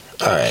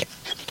All right.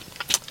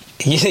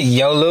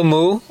 Yo, Lil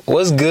Moo,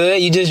 what's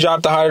good? You just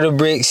dropped the Heart of the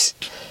Bricks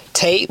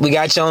tape. We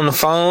got you on the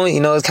phone.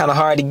 You know, it's kind of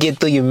hard to get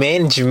through your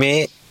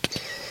management.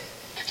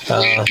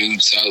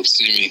 Dude, talk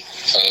to me.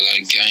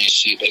 Like gang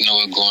shit, they know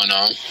what's going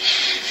on.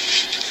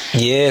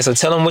 Yeah, so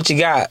tell them what you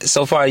got.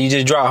 So far, you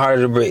just dropped Heart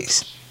of the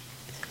Bricks.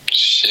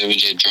 Shit, we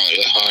just dropped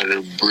that Heart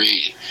of the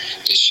Brick.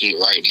 This shit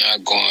right now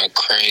going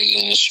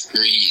crazy in the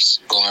streets,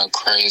 going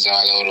crazy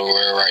all over the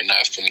world right now.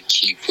 Finna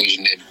keep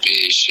pushing that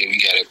bitch. Shit, we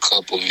got a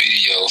couple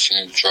videos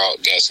finna drop.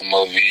 Got some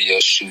more video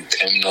shoot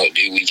coming up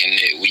this weekend,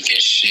 that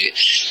weekend shit.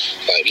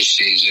 Like, this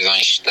shit just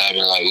ain't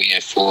stopping. Like, we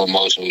in full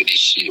motion with this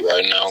shit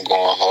right now. I'm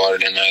going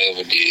harder than I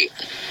ever did.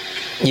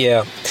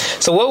 Yeah.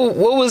 So what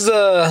was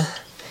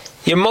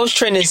your most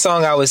trending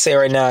song? I would say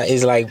right now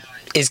is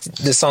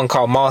the song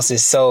called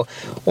Mosses. So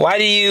what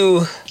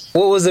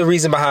was the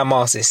reason behind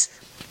Mosses?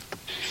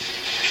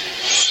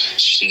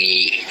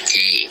 Shit,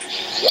 good.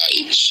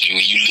 Like, shit,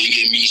 when you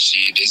look at me,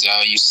 shit, that's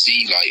all you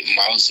see. Like,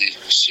 Mosses,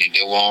 shit,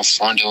 that one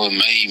front that what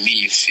made me,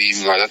 you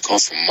feel me? Like, I come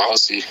from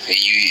Mosses. And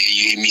you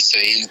hear me say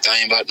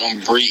anything about them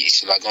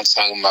bricks, like, I'm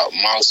talking about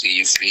Mosses,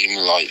 you feel me?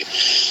 Like,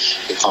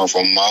 they come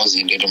from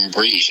Mosses, they them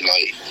bricks,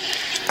 like,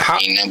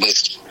 ain't nothing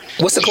but...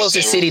 What's the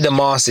closest city to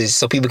Mosses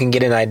so people can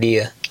get an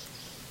idea?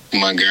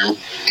 Montgomery.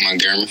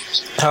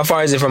 How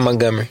far is it from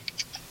Montgomery?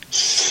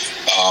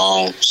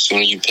 Soon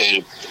as you pay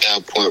the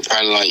airport,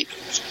 probably like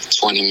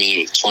 20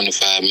 minutes,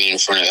 25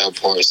 minutes from the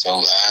airport. So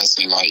I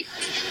say like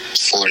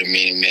 40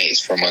 minutes max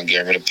from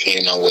Montgomery,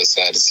 depending on what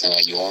side of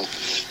town you on.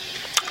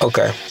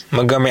 Okay,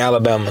 Montgomery,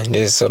 Alabama.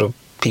 There's sort of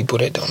people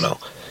that don't know.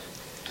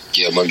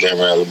 Yeah,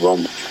 Montgomery,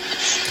 Alabama.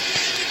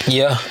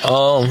 Yeah.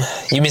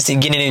 You been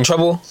getting in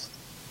trouble?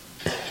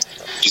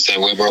 You say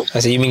what, bro? I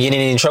said you been getting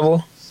in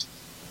trouble?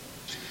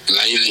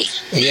 Lately?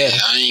 Yeah.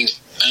 I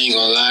ain't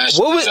gonna lie.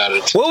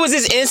 What was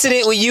this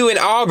incident with you in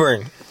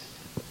Auburn?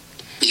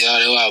 Yeah,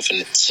 that's what I was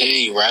finna tell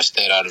you, bro. I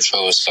stayed out of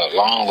trouble so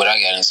long, but I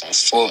got in some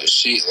fuck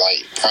shit,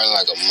 like, probably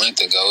like a month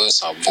ago, or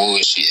some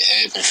bullshit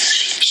happened.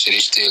 Shit,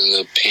 it's still a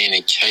little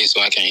pending case, so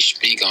I can't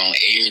speak on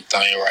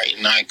everything right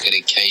now, because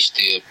the case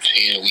still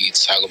pending. We can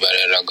talk about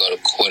it, I'll go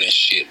to court and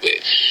shit, but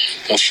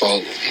my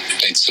folk,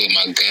 they took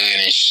my gun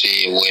and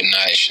shit,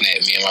 whatnot,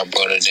 snapped me and my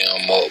brother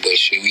down up, but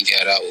shit, we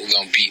got out, we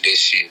gonna beat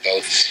this shit, though.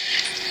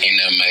 Ain't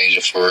nothing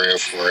major, for real.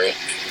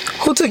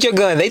 Who took your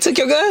gun? They took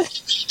your gun?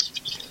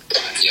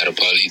 Yeah, the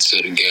police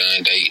took the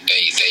gun. They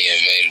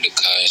invaded the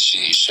car and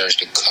shit, searched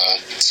the car,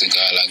 took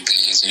all our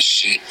guns and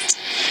shit.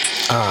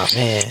 Oh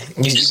man,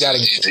 you gotta.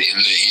 A little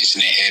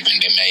incident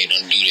happened that made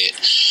them do that.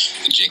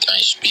 We just can't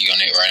speak on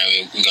that right now.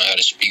 We gonna have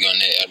to speak on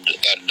that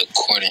out of the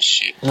court and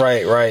shit.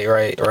 Right.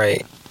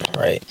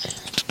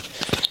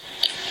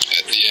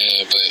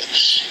 Yeah, but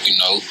you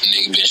know,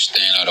 nigga been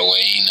staying out of the way.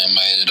 Ain't nothing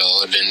major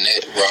though. Other than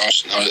that, bro,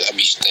 I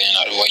be staying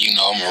out of the way. You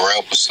know, I'm a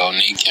rapper, so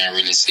nigga can't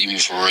really see me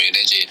for real.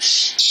 That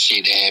just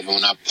shit that happen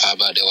when I pop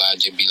out there. I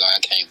just be like, I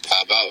can't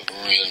pop out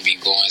for real and be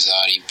going to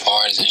all these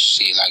parties and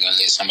shit. Like,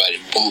 unless somebody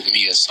boot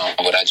me or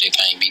something, but I just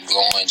can't be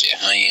going,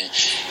 just hanging,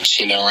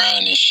 chilling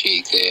around and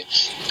shit. Cause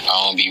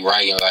I don't be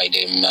writing like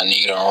that. My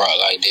nigga don't rock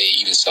like that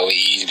either. So it's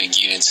easy to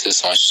get into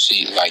some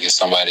shit. Like if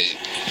somebody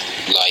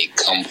like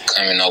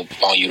coming up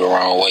on you the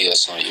wrong way or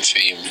something, you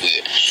feel me?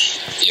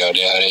 But yo,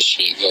 that's how that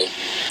shit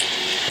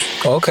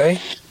go. Okay,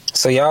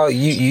 so y'all,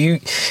 you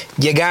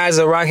guys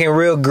are rocking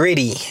real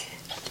gritty.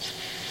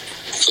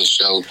 For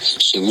sure.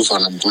 Shit, we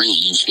from the brick,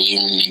 you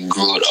feel me? You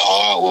grew up the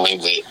hard way,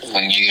 but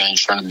when you ain't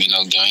trying to be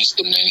no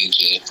gangster, man, you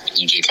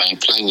just can't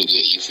play with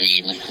it, you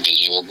feel me? That's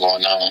just what's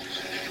going on.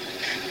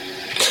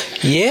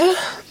 Yeah?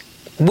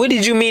 What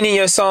did you mean in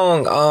your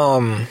song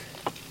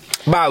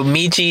about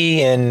Meechie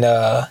and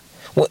the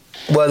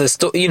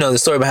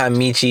story behind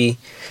Meechie,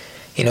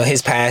 you know,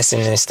 his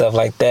passing and stuff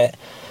like that?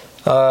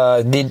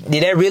 Did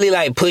that really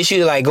like push you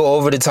to like go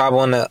over the top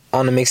on the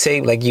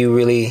mixtape? Like you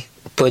really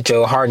put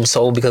your heart and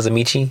soul because of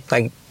Meechie?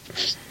 Like,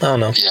 I don't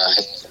know.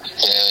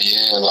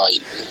 Yeah,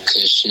 like,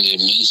 cause shit,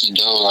 Meechie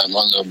though, like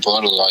my little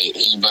brother, like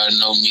anybody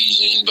know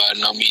Meechie,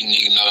 anybody know me,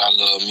 nigga know I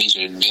love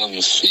Meechie to death,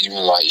 you feel me?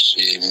 Like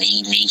shit,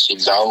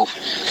 Meechie though,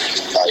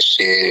 like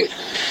shit,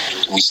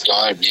 we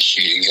started this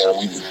shit together.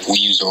 We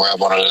used to rap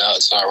on a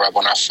laptop, rap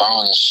on our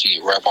phone and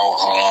shit, rap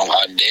on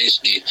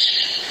Audacity,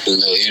 the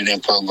little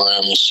internet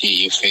program and shit,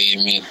 you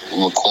feel me?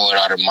 Record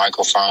out of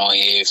microphone,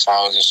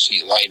 headphones and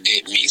shit like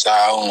that, mix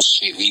our own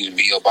shit. We used to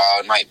be up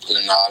all night,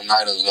 putting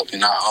all-nighters up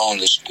in our own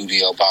little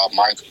studio about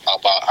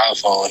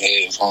iPhone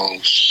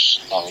headphones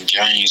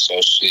games, so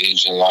shit,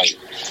 it's just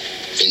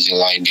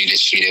like did this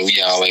shit that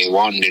we always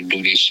wanted to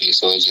do this shit.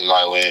 So it's just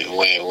like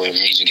when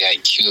Meechie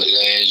got killed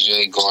last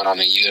year, going on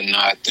a year now,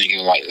 I think it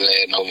was like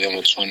last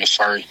November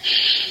 21st,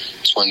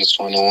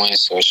 2021.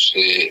 So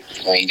shit,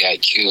 when he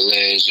got killed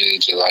last year,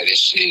 just like that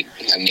shit,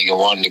 a nigga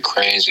wanted to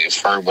crash at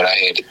first, but I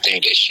had to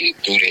think that shit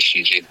through. That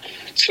shit just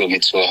took me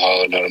to a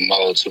whole nother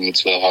mode, took me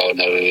to a whole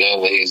nother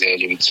level. His ass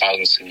just be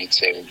talking to me,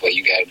 telling me, but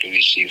you gotta do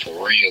this shit for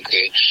real,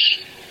 cause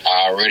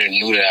I already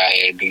knew that I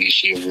had to do this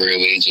shit for real.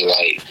 It's just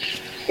like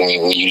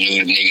when you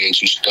knew the nigga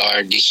that you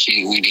started this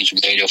shit with, that you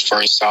made your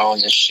first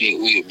song and shit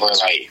with, bro,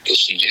 like, this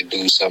shit just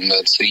do something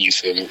else to you,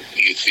 feel me?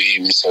 You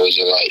feel me? So it's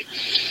just like,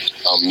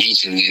 I'm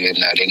Meechie living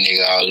now, that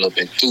nigga all up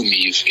and through me,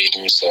 you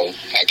feel me? So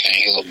I can't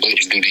help but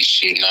to do this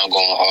shit, and I'm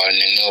going harder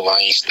than ever. I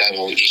ain't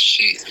stopping with this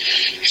shit,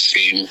 you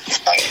feel me?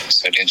 Like,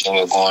 so that's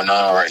what's going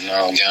on right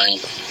now, gang.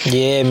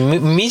 Yeah,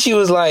 Meechie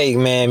was like,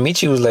 man,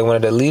 Meechie was like one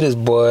of the leaders,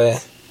 boy.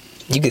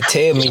 You could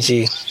tell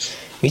Meechie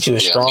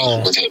was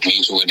strong.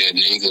 Meechie with that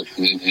nigga,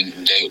 the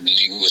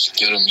nigga was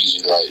scared of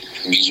Meechie, like,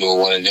 Meechie was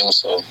one of them,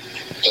 so,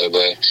 but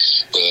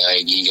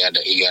like, he got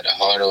the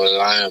heart of a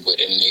lion, but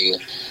that nigga,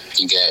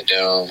 he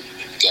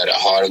got a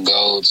heart of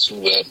gold too,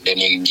 but that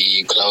nigga give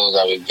you clothes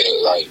out of his back,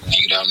 like,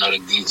 nigga don't know the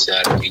good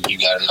side of me, you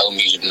gotta know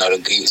Meechie to know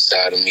the good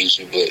side of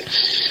Meechie, but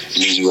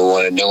Meechie was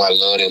one of them, I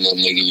love that little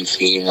nigga, you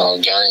feel me,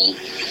 on game.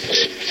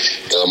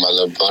 My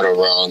little brother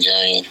wrong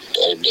game.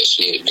 That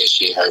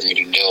shit hurt me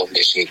to death.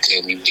 That shit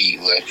cut me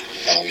deep, like,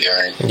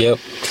 Yep.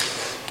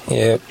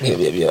 You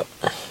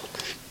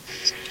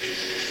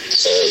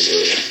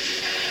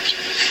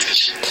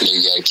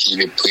gotta keep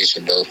it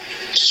pushing though.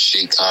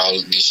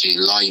 This shit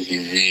life,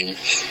 you feel me?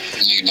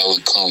 You know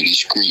it come with this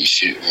street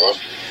shit,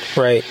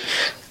 bro. Right.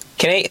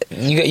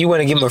 You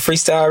want to give him a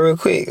freestyle real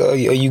quick? Or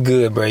you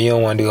good, bro? You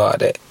don't want to do all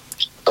that.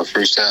 A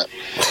freestyle?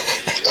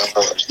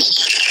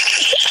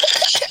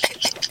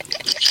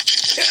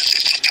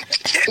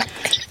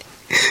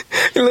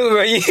 Look,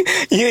 bro, you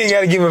ain't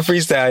gotta give him a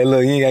freestyle.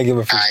 Look, you ain't gotta give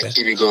him a freestyle. Alright,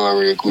 keep it going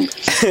real quick.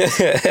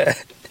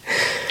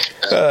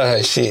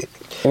 Oh shit!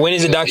 When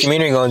is the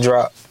documentary gonna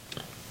drop?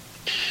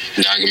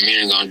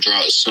 Documentary gonna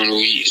drop soon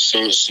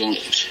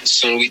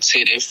we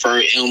take that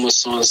first Elmer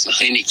song,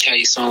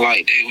 100K, something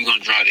like that. We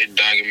gonna drop that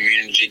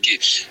documentary. Just get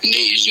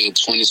next year,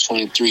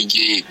 2023.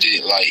 Get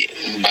that like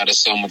by the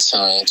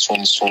summertime,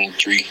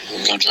 2023.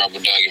 We gonna drop a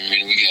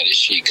documentary. We got this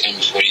shit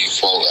coming for these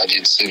folks. I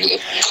just took a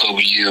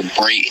couple year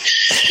break,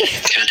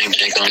 came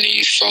back on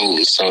these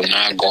folks. So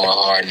now I'm going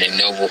hard and they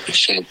never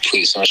finna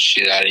put some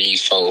shit out of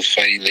these folks'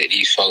 face. Let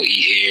these folks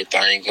eat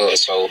everything up.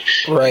 So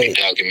right.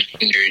 The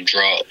documentary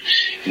drop,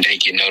 they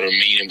can know the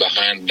meaning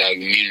behind the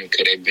documentary,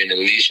 because they been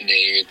listening to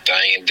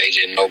everything and they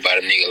just know about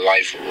a nigga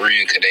life for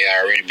real, because they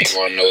already be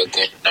wanting to know what's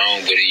going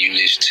on. But if you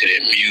listen to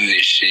that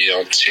music shit,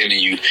 I'm telling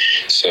you,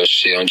 so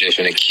shit, I'm just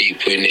gonna keep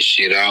putting this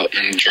shit out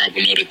and drop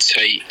another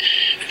tape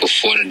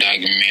before the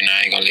documentary.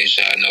 I ain't gonna let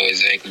y'all know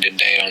exactly the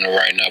date on it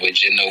right now, but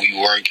just know we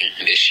working.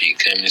 This shit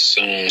coming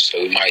soon,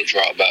 so we might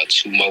drop about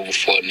 2 more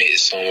before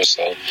next summer.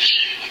 So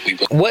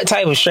What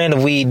type of strand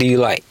of weed do you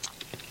like?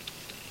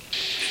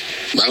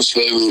 My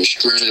favorite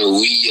strain of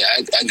weed,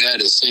 I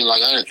gotta say,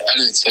 like, I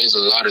didn't taste a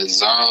lot of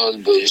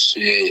Zons, but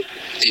shit,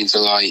 it's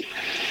like,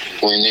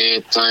 when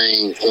it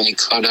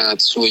cut out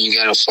to it, you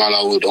gotta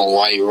follow with the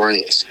white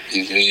ranks.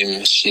 You feel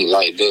me? Shit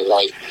like that,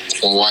 like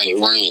the white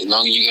rank. As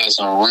long as you got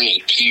some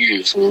rank,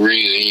 period, for real,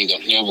 you ain't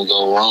gonna never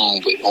go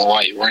wrong. But on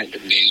white rank, the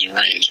best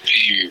ranks,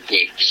 period.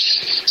 But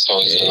so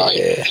it's like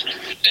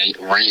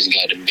that ranks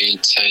got the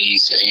big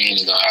taste, and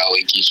it's gonna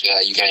always get you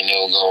out. You can't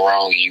never go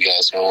wrong. You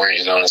got some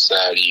ranks on the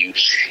side of you.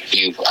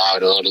 If all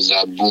the others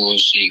are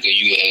bullshit, cause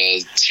you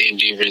have 10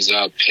 different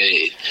out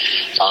paid.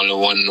 Only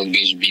one of them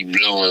bitches be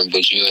blowing,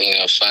 but you'll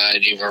have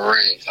 5 different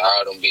ranks.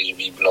 All them bitches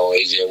be blowing.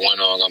 It's just one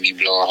of them gonna be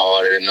blowing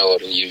harder than the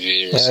other. You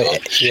feel me?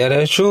 So, yeah,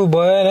 that's true,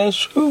 boy. That's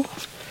true.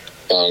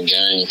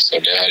 Gang. So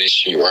that's how this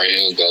shit right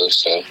here goes.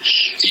 So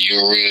if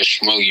you're a real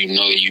smoke, you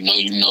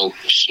know.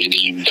 Shit,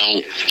 if you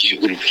don't,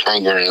 get with the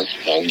program.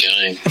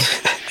 Gang.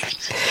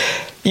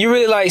 You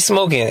really like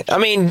smoking. I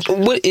mean,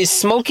 what is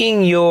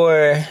smoking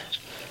your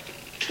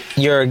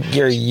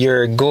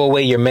go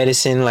away, your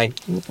medicine, like?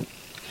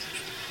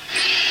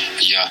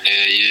 Yeah.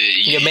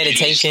 Your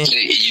meditation.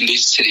 You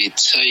listen to the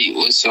tape.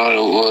 What's all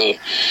the word?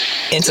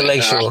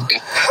 Intellectual.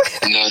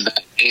 No, not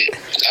it.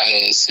 I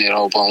had said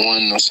hope on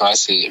one of them, so I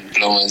said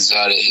blowing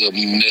Zada help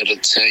me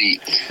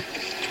meditate.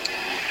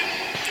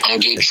 I'm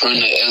just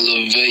trying to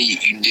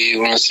elevate. You dig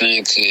what I'm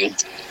saying?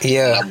 Cause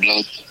yeah.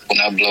 When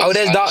I blow oh,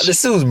 that's Dr.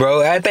 Seuss,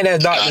 bro. I think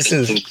that's Dr.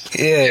 Seuss.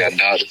 Yeah,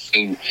 Dr.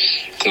 Seuss.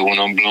 Cause when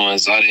I'm blowing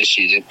Zada, that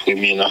shit just put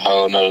me in a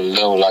whole nother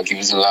level. Like, if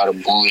there's a lot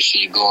of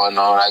bullshit going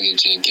on, I can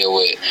just get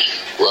what,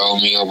 roll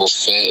me up a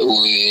fat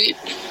wood.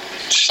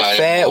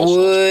 Fat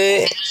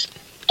wood.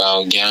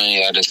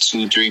 Gang, out of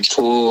 2-3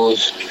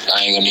 pulls,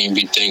 I ain't gonna even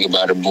be thinking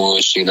about the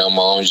bullshit. I'm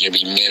gonna just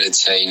be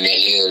meditating and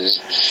healing.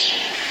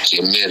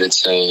 Just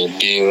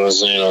meditating. You know what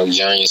I'm saying?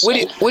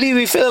 Gang, what do you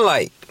be feeling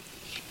like?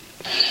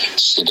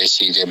 So that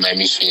shit just made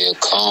me feel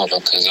calm,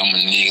 because I'm a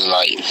nigga,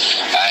 like,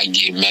 I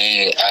get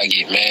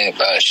mad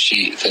about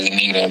shit, because a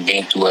nigga done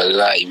been through a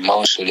lot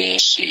emotionally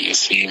and shit, you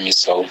feel me?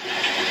 So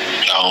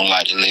I don't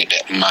like to let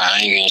that my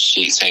anger and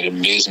shit take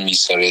the best of me,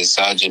 so that's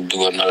I just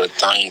do another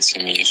thing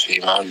to me, you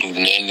feel me? I don't do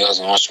nothing else.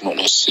 I don't smoke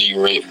no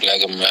cigarette,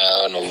 black and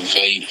mild, no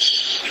vape.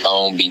 I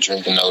don't be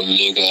drinking no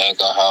liquor,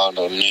 alcohol,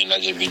 no nothing. I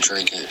just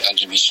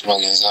be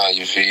smoking inside,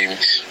 you feel me?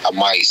 I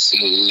might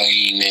sit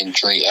lean and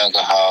drink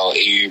alcohol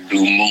every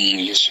blue moon,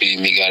 you feel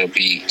me? Gotta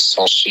be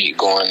some shit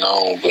going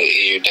on, but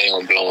every day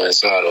I'm blowing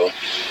inside though.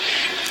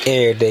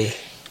 Every day.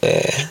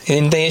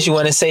 Anything else you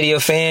want to say to your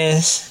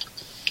fans?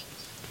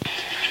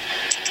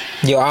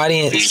 Your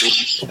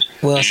audience?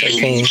 Well, so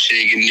shaking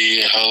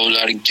it, a whole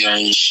lot of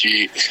gang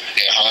shit.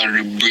 That harder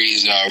to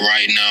breathe out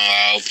right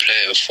now. Our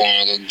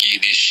platform, go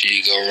get this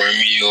shit. Go run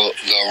me up.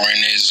 Go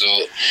run this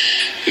up.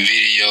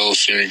 Video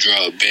finna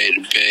drop back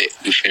to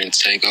back. We finna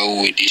take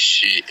over with this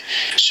shit.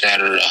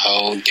 Shout out the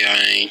whole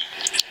gang.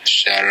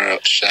 Shout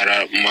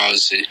out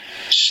Mosey.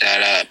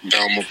 Shout out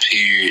Belma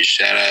Period.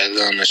 Shout out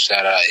Atlanta.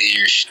 Shout out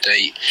Erie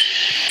State.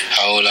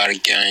 Whole lot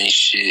of gang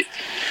shit.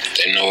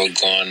 They know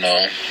what's going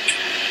on.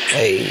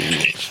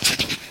 Hey.